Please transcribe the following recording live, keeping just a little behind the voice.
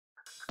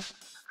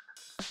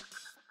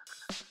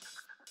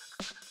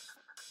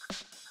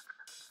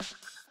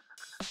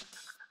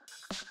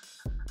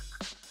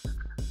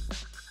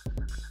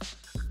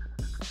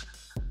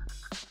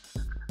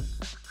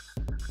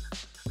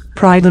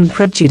Pride and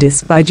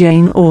Prejudice by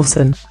Jane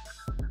Austen.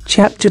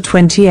 Chapter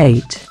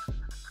 28.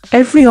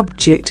 Every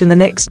object in the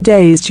next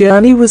day's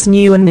journey was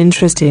new and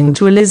interesting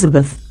to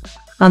Elizabeth,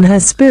 and her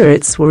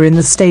spirits were in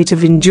a state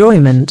of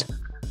enjoyment,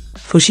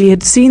 for she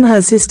had seen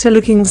her sister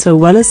looking so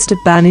well as to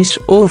banish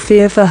all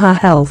fear for her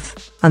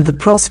health, and the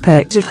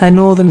prospect of her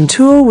northern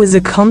tour was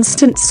a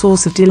constant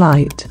source of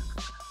delight.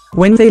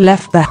 When they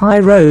left the high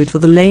road for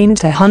the lane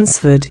to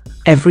Hunsford,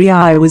 every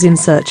eye was in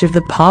search of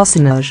the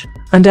parsonage,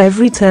 and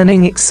every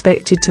turning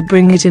expected to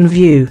bring it in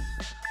view.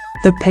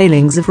 The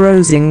palings of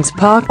Rosings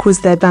Park was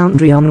their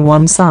boundary on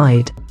one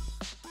side.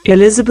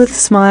 Elizabeth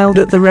smiled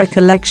at the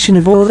recollection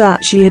of all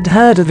that she had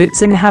heard of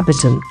its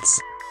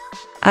inhabitants.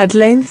 At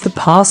length the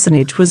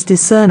parsonage was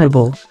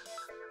discernible.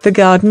 The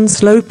garden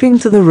sloping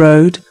to the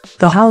road,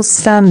 the house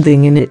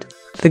standing in it,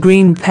 the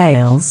green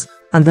pales,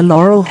 and the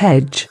laurel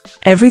hedge,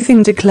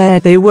 everything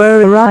declared they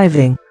were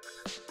arriving.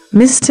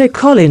 Mr.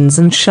 Collins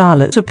and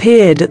Charlotte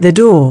appeared at the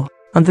door,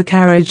 and the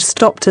carriage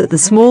stopped at the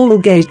small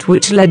gate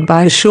which led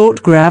by a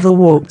short gravel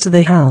walk to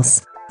the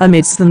house,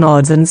 amidst the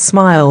nods and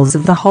smiles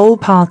of the whole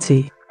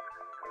party.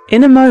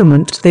 In a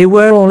moment they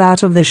were all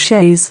out of the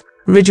chaise,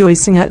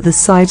 rejoicing at the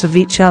sight of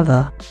each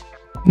other.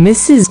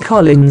 Mrs.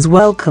 Collins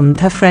welcomed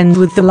her friend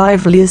with the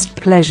liveliest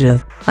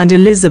pleasure, and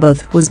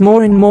Elizabeth was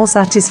more and more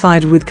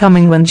satisfied with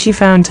coming when she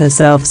found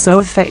herself so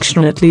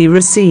affectionately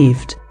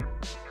received.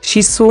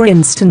 She saw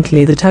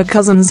instantly that her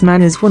cousin's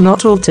manners were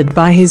not altered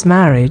by his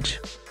marriage.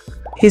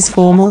 His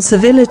formal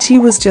civility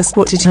was just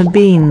what it had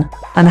been,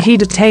 and he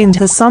detained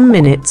her some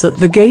minutes at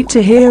the gate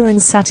to hear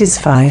and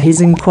satisfy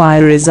his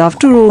inquiries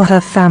after all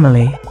her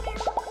family.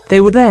 They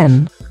were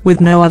then,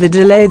 with no other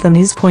delay than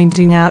his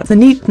pointing out the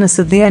neatness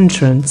of the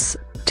entrance,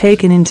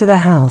 taken into the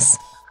house.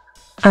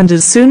 And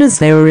as soon as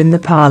they were in the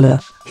parlour,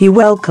 he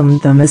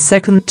welcomed them a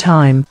second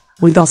time,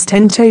 with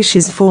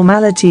ostentatious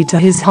formality to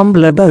his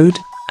humble abode,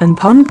 and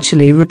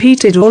punctually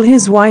repeated all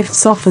his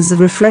wife's offers of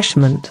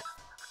refreshment.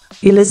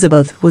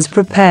 Elizabeth was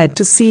prepared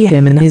to see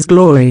him in his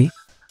glory,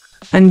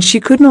 and she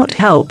could not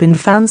help in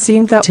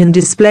fancying that in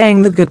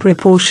displaying the good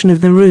proportion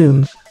of the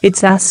room,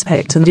 its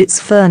aspect and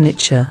its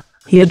furniture,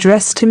 he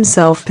addressed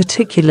himself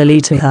particularly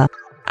to her,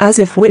 as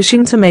if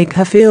wishing to make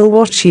her feel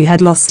what she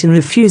had lost in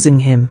refusing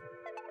him.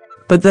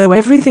 But though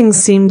everything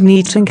seemed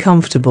neat and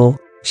comfortable,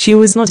 she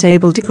was not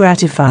able to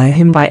gratify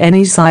him by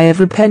any sigh of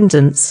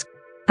repentance,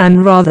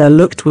 and rather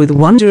looked with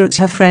wonder at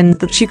her friend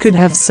that she could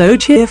have so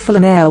cheerful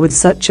an air with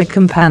such a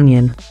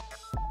companion.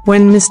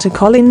 When Mr.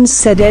 Collins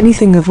said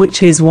anything of which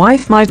his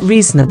wife might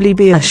reasonably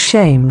be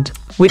ashamed,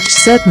 which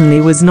certainly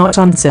was not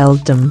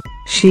unseldom,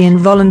 she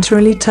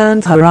involuntarily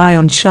turned her eye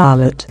on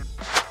Charlotte.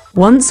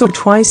 Once or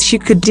twice she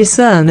could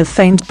discern a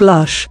faint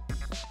blush,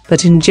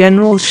 but in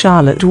general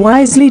Charlotte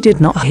wisely did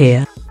not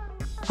hear.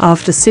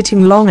 After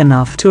sitting long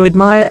enough to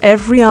admire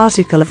every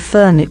article of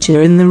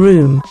furniture in the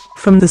room,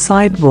 from the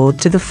sideboard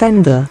to the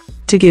fender,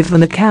 to give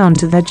an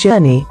account of their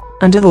journey,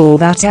 and of all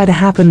that had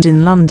happened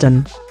in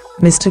London,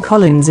 Mr.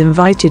 Collins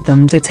invited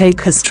them to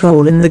take a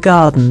stroll in the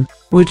garden,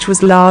 which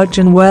was large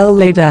and well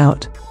laid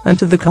out, and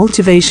to the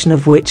cultivation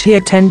of which he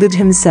attended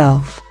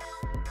himself.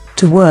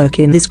 To work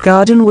in this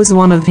garden was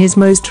one of his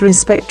most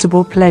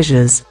respectable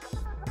pleasures,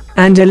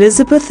 and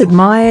Elizabeth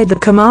admired the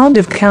command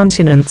of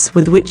countenance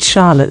with which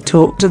Charlotte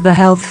talked of the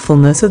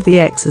healthfulness of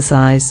the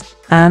exercise,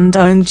 and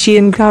owned she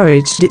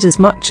encouraged it as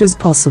much as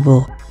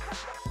possible.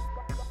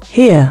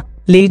 Here,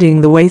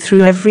 leading the way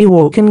through every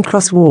walk and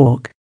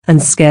cross-walk,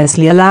 and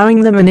scarcely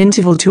allowing them an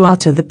interval to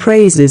utter the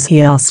praises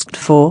he asked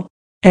for,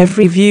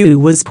 every view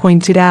was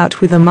pointed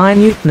out with a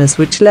minuteness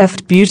which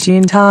left beauty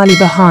entirely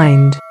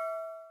behind.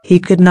 He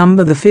could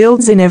number the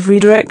fields in every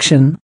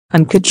direction,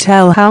 and could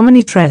tell how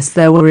many trees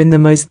there were in the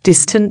most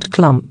distant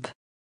clump.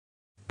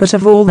 But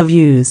of all the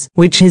views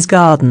which his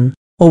garden,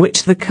 or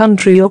which the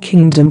country or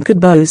kingdom could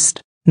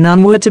boast,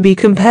 none were to be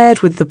compared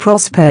with the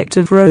prospect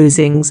of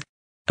Rosings,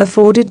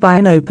 afforded by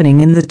an opening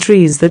in the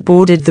trees that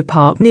bordered the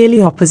park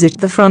nearly opposite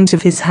the front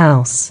of his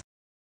house.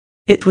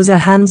 It was a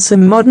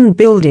handsome modern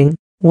building,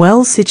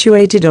 well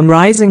situated on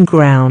rising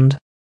ground.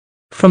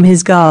 From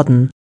his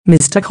garden,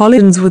 Mr.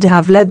 Collins would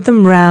have led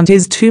them round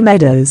his 2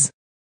 meadows,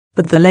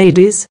 but the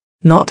ladies,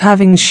 not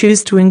having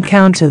chosen to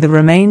encounter the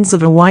remains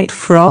of a white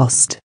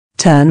frost,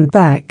 turned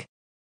back,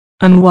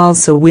 and while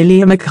Sir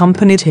William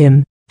accompanied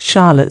him,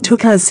 Charlotte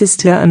took her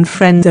sister and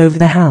friend over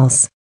the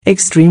house,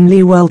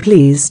 extremely well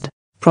pleased,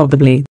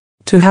 probably,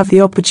 to have the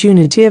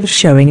opportunity of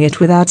showing it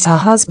without her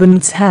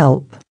husband's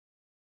help.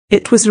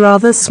 It was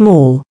rather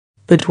small,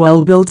 but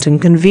well built and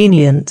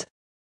convenient,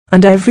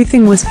 and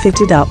everything was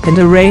fitted up and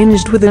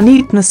arranged with a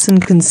neatness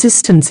and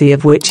consistency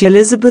of which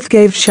Elizabeth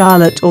gave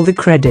Charlotte all the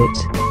credit.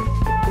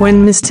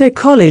 When Mr.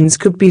 Collins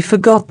could be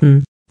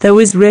forgotten, there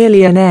was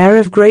really an air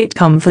of great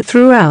comfort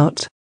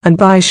throughout, and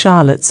by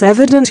Charlotte's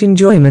evident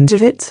enjoyment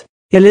of it,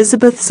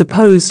 Elizabeth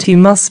supposed he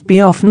must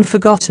be often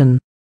forgotten.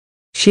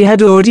 She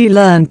had already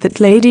learned that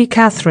Lady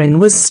Catherine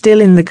was still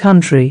in the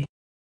country.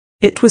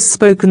 It was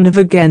spoken of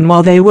again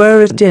while they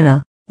were at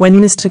dinner, when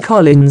Mr.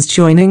 Collins,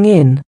 joining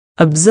in,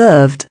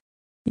 observed,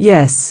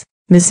 "Yes,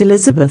 Miss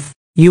Elizabeth,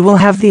 You will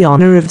have the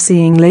honor of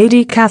seeing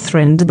Lady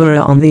Catherine de Bourgh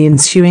on the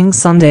ensuing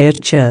Sunday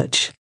at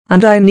church,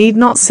 and I need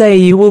not say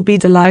you will be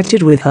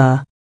delighted with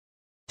her.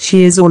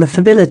 She is all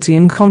affability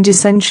and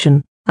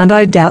condescension, and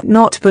I doubt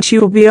not but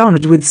you will be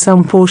honored with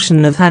some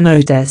portion of her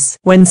notice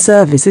when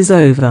service is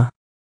over.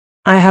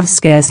 I have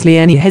scarcely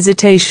any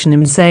hesitation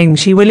in saying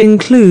she will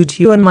include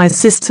you and my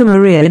sister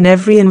Maria in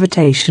every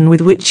invitation with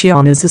which she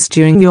honors us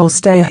during your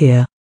stay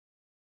here.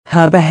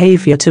 Her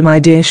behavior to my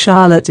dear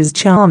Charlotte is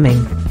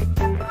charming.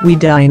 We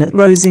dine at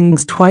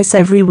Rosings twice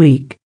every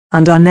week,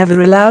 and are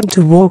never allowed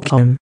to walk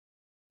home.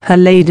 Her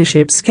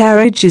ladyship's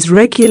carriage is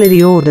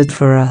regularly ordered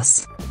for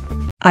us.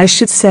 I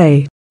should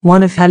say,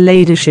 one of her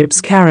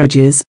ladyship's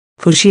carriages,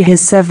 for she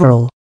has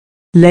several.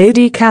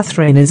 Lady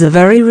Catherine is a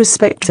very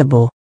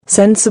respectable,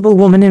 sensible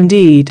woman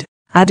indeed,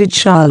 added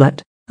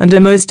Charlotte, and a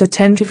most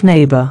attentive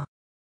neighbor.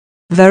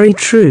 Very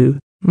true,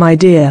 my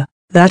dear,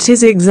 that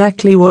is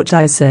exactly what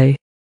I say.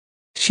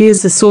 She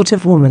is the sort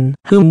of woman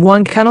whom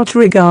one cannot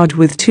regard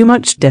with too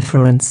much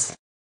deference.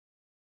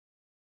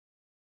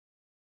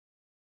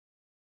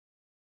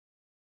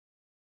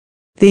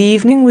 The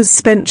evening was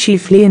spent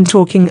chiefly in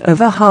talking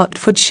over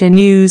Hertfordshire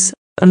news,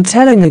 and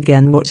telling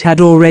again what had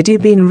already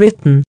been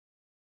written.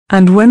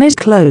 And when it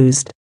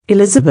closed,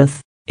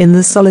 Elizabeth, in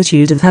the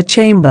solitude of her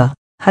chamber,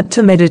 had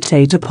to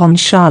meditate upon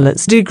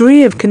Charlotte's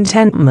degree of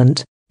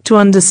contentment, to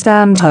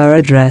understand her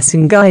address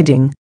in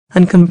guiding,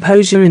 and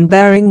composure in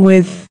bearing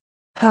with,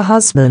 her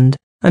husband,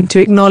 and to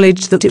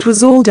acknowledge that it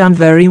was all done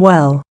very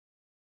well.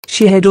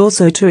 She had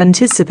also to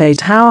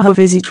anticipate how her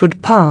visit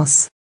would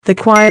pass, the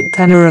quiet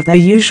tenor of their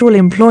usual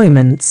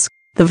employments,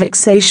 the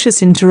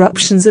vexatious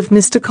interruptions of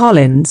Mr.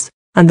 Collins,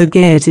 and the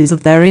gaieties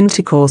of their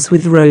intercourse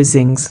with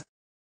Rosings.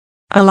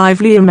 A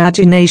lively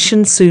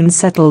imagination soon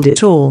settled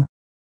it all.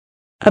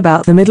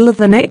 About the middle of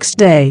the next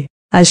day,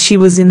 as she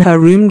was in her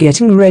room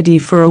getting ready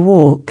for a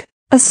walk,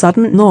 a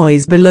sudden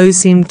noise below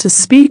seemed to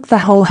speak the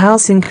whole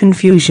house in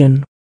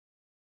confusion.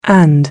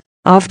 And,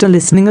 after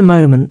listening a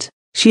moment,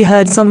 she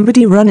heard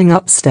somebody running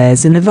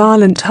upstairs in a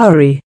violent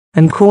hurry,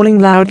 and calling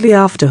loudly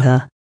after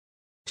her.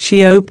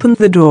 She opened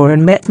the door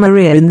and met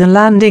Maria in the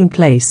landing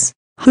place,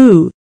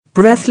 who,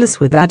 breathless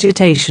with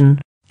agitation,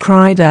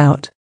 cried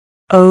out,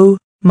 "Oh,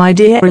 my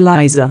dear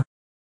Eliza!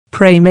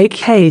 Pray make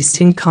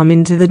haste and come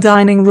into the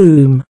dining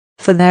room,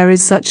 for there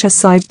is such a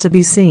sight to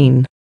be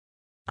seen.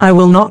 I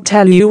will not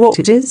tell you what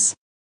it is.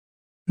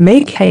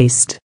 Make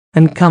haste,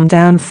 and come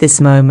down this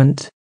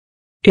moment."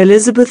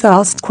 Elizabeth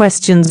asked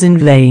questions in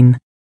vain.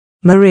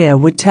 Maria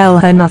would tell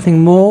her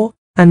nothing more,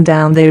 and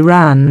down they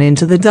ran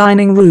into the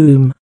dining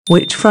room,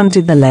 which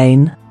fronted the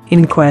lane,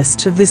 in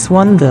quest of this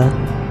wonder.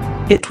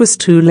 It was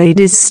two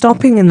ladies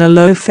stopping in a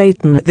low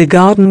phaeton at the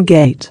garden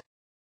gate.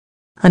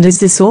 "And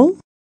is this all?"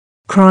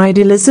 cried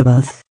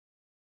Elizabeth.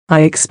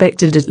 "I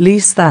expected at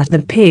least that the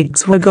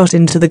pigs were got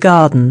into the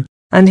garden,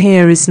 and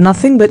here is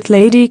nothing but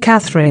Lady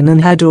Catherine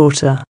and her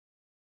daughter."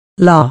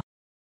 "La,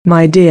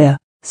 my dear,"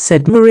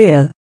 said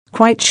Maria,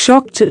 quite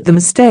shocked at the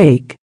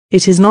mistake,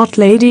 "it is not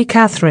Lady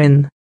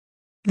Catherine.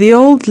 The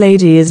old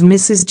lady is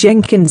Mrs.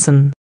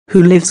 Jenkinson,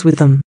 who lives with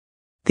them.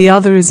 The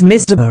other is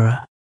Miss de Bourgh.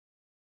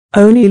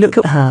 Only look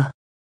at her.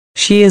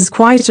 She is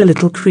quite a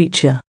little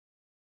creature.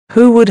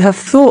 Who would have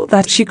thought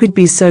that she could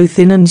be so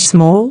thin and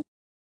small?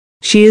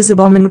 She is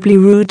abominably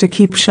rude to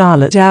keep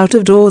Charlotte out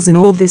of doors in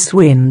all this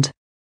wind.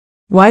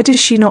 Why does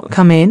she not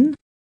come in?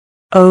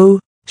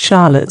 Oh,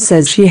 Charlotte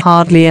says she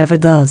hardly ever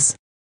does.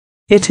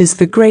 It is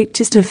the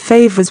greatest of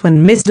favours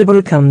when Miss de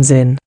Bourgh comes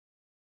in."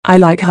 "I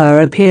like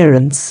her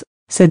appearance,"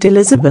 said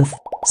Elizabeth,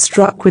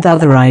 struck with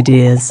other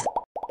ideas.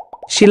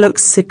 "She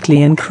looks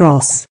sickly and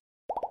cross.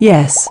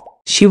 Yes,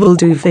 she will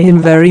do for him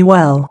very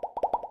well.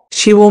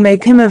 She will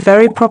make him a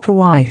very proper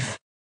wife."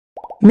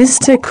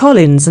 Mr.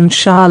 Collins and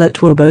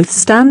Charlotte were both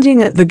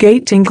standing at the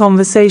gate in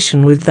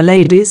conversation with the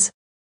ladies,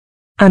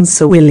 and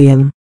Sir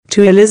William,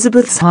 to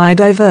Elizabeth's high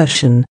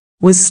diversion,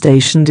 was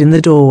stationed in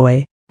the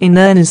doorway, in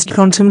earnest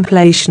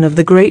contemplation of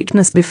the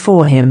greatness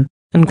before him,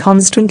 and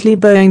constantly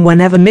bowing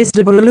whenever Miss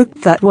de Bourgh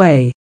looked that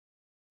way.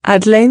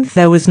 At length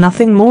there was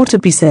nothing more to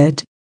be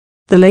said.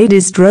 The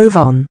ladies drove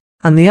on,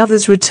 and the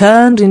others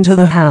returned into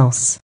the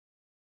house.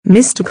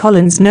 Mr.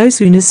 Collins no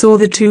sooner saw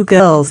the two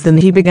girls than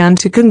he began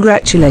to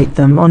congratulate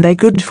them on their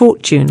good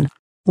fortune,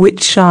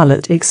 which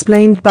Charlotte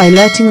explained by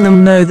letting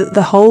them know that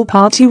the whole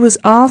party was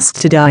asked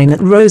to dine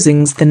at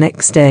Rosings the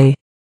next day.